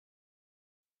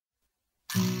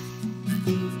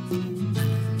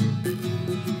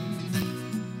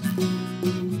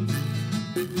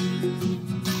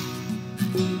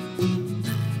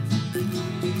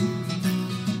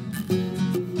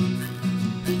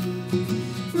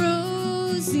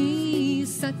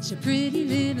such a pretty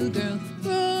little girl.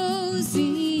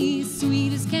 Rosie,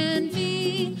 sweet as can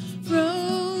be.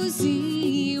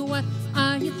 Rosie, what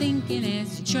are you thinking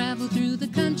as you travel through the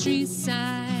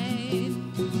countryside?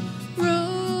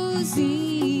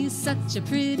 Rosie, such a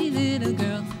pretty little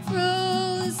girl.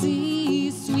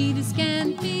 Rosie, sweet as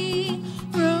can be.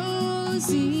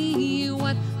 Rosie,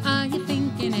 what are you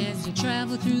thinking as you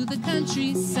travel through the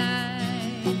countryside?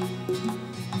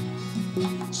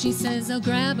 She says, I'll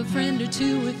grab a friend or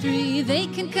two or three. They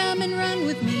can come and run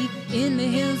with me in the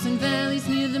hills and valleys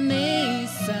near the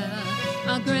mesa.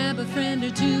 I'll grab a friend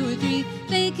or two or three.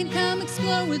 They can come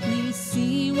explore with me,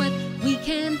 see what we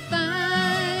can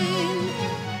find.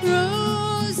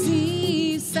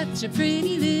 Rosie, such a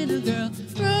pretty little girl.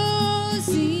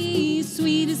 Rosie,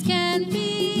 sweet as can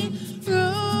be.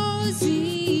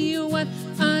 Rosie, what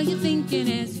are you thinking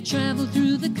as you travel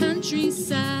through the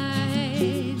countryside?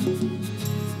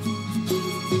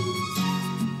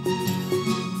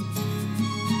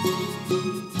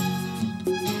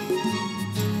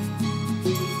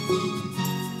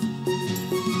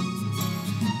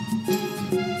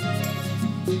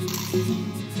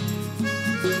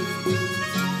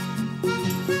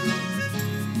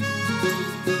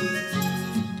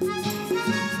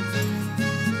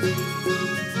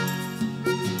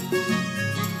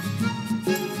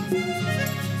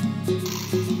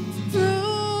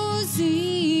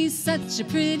 Such a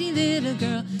pretty little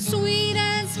girl, sweet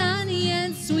as honey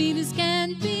and sweet as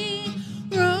can be.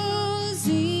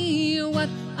 Rosie, what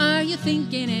are you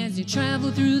thinking as you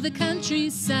travel through the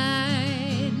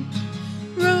countryside?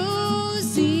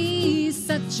 Rosie,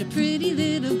 such a pretty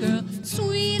little girl,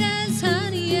 sweet as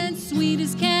honey and sweet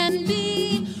as can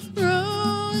be.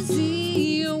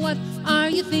 Rosie, what are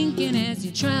you thinking as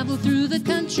you travel through the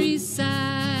countryside?